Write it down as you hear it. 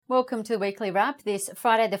Welcome to the Weekly Wrap. This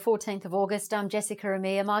Friday the 14th of August, I'm Jessica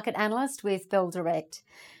Amir, market analyst with Bell Direct.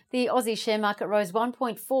 The Aussie share market rose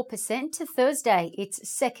 1.4% to Thursday, its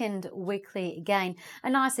second weekly gain. A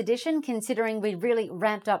nice addition considering we really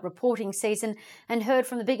ramped up reporting season and heard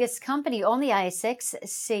from the biggest company on the ASX,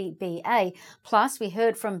 CBA. Plus, we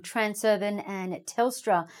heard from Transurban and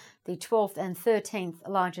Telstra, the 12th and 13th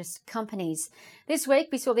largest companies. This week,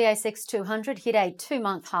 we saw the ASX 200 hit a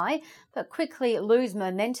two-month high, but quickly lose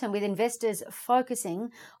momentum with investors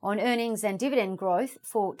focusing on earnings and dividend growth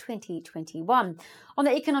for 2021. On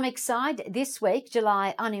the economic side, this week,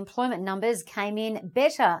 July unemployment numbers came in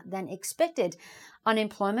better than expected.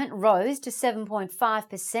 Unemployment rose to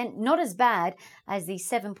 7.5%, not as bad as the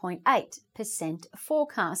 7.8%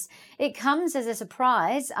 forecast. It comes as a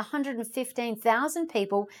surprise. 115,000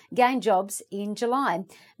 people gained jobs in July,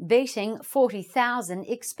 beating 40,000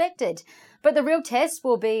 expected. But the real test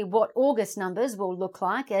will be what August numbers will look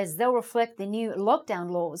like, as they'll reflect the new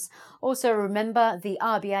lockdown laws. Also remember, the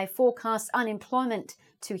RBA forecasts unemployment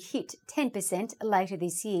to hit 10% later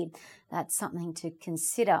this year. That's something to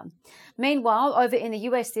consider. Meanwhile, over in the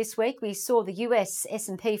US this week, we saw the US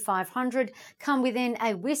S&P 500 come within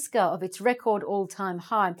a whisker of its record all-time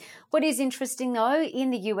high. What is interesting, though,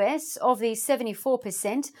 in the US, of the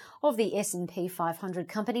 74% of the S&P 500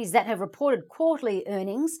 companies that have reported quarterly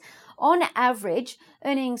earnings, on average,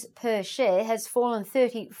 earnings per share has fallen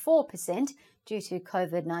 34% due to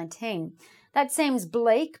COVID-19. That seems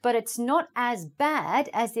bleak, but it's not as bad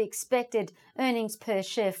as the expected earnings per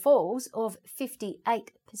share falls of 58%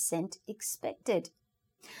 expected.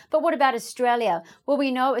 But what about Australia? Well,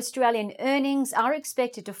 we know Australian earnings are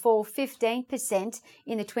expected to fall 15%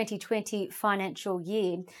 in the 2020 financial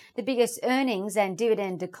year. The biggest earnings and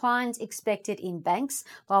dividend declines expected in banks,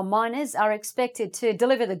 while miners are expected to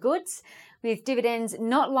deliver the goods, with dividends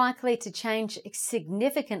not likely to change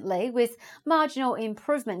significantly, with marginal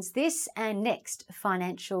improvements this and next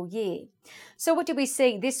financial year. So what did we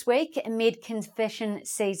see this week mid-confession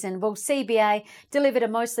season? Well, CBA delivered a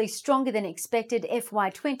mostly stronger than expected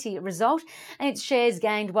FY20 result, and its shares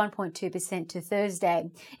gained 1.2% to Thursday.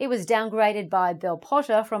 It was downgraded by Bell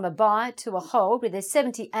Potter from a buy to a hold with a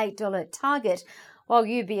 $78 target, while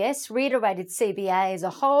UBS reiterated CBA as a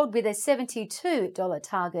hold with a $72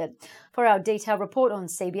 target. For our detailed report on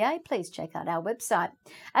CBA, please check out our website.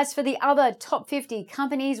 As for the other top 50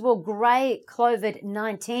 companies, well, grey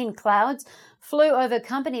COVID-19 clouds flew over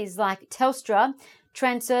companies like Telstra,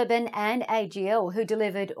 Transurban and AGL, who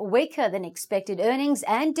delivered weaker than expected earnings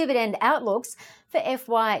and dividend outlooks for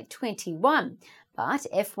FY21. But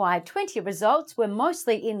FY20 results were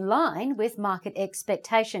mostly in line with market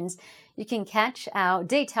expectations. You can catch our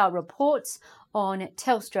detailed reports on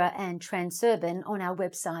Telstra and Transurban on our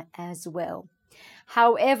website as well.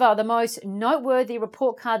 However, the most noteworthy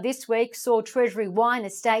report card this week saw Treasury Wine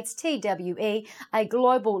Estates, TWE, a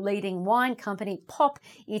global leading wine company, pop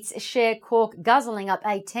its share cork, guzzling up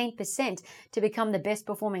 18% to become the best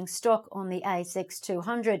performing stock on the ASX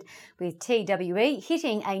 200, with TWE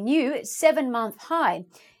hitting a new 7-month high.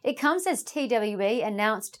 It comes as TWE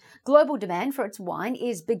announced global demand for its wine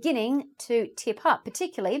is beginning to tip up,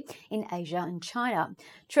 particularly in Asia and China.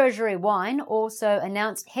 Treasury Wine also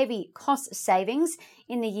announced heavy cost savings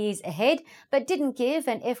in the years ahead, but didn't give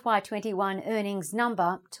an FY21 earnings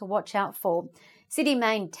number to watch out for. Citi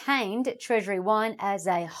maintained Treasury Wine as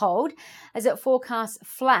a hold, as it forecasts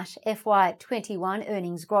flat FY21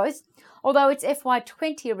 earnings growth. Although its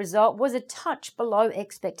FY20 result was a touch below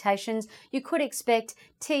expectations, you could expect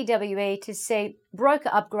TWE to see broker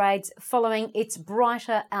upgrades following its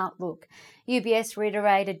brighter outlook. UBS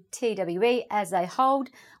reiterated TWE as a hold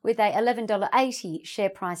with a $11.80 share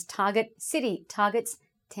price target. Citi targets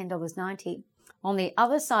 $10.90. On the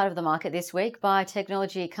other side of the market this week,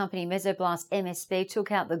 biotechnology company Mesoblast MSB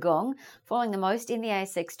took out the gong, falling the most in the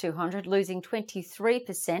ASX 200, losing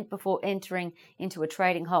 23% before entering into a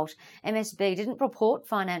trading halt. MSB didn't report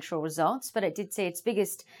financial results, but it did see its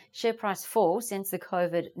biggest share price fall since the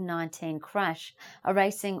COVID-19 crash,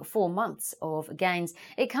 erasing 4 months of gains.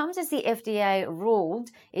 It comes as the FDA ruled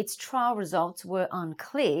its trial results were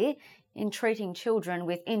unclear in treating children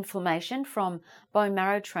with inflammation from bone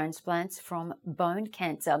marrow transplants from bone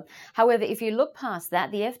cancer. However, if you look past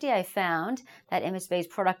that, the FDA found that MSB's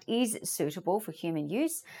product is suitable for human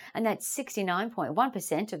use and that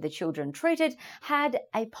 69.1% of the children treated had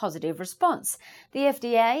a positive response. The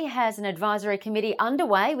FDA has an advisory committee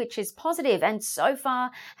underway, which is positive and so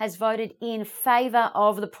far has voted in favour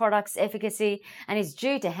of the product's efficacy and is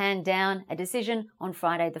due to hand down a decision on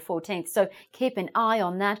Friday the 14th. So keep an eye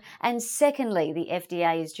on that. And secondly, the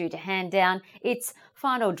FDA is due to hand down its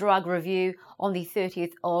final drug review on the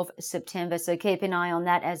 30th of September. So keep an eye on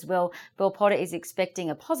that as well. Bell Potter is expecting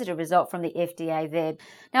a positive result from the FDA there.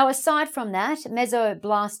 Now, aside from that,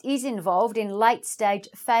 Mesoblast is involved in late-stage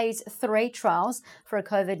phase 3 trials for a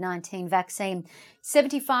COVID-19 vaccine.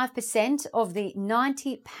 75% of the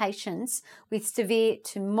 90 patients with severe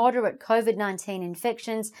to moderate COVID-19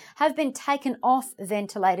 infections have been taken off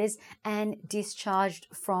ventilators and discharged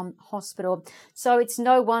from hospital. So it's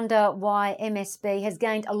no wonder why MSB has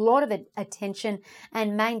gained a lot of attention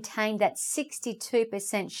and maintained that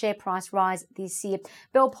 62% share price rise this year.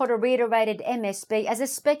 Bell Potter reiterated MSB as a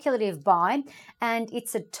speculative buy, and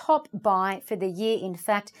it's a top buy for the year, in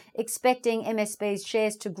fact, expecting MSB's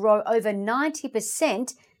shares to grow over 90%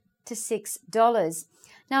 to $6.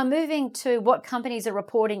 Now, moving to what companies are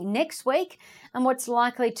reporting next week and what's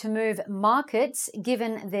likely to move markets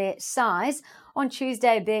given their size. On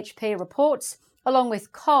Tuesday, BHP reports, along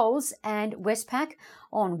with Coles and Westpac.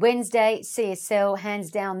 On Wednesday, CSL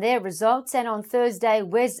hands down their results, and on Thursday,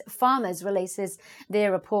 Wesfarmers releases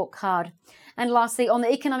their report card. And lastly, on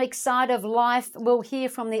the economic side of life, we'll hear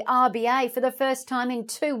from the RBA for the first time in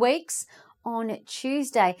 2 weeks. On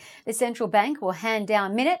Tuesday, the central bank will hand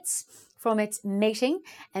down minutes from its meeting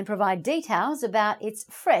and provide details about its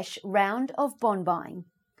fresh round of bond buying.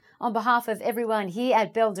 On behalf of everyone here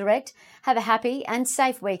at Bell Direct, have a happy and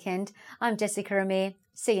safe weekend. I'm Jessica Amir.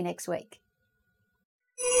 See you next week.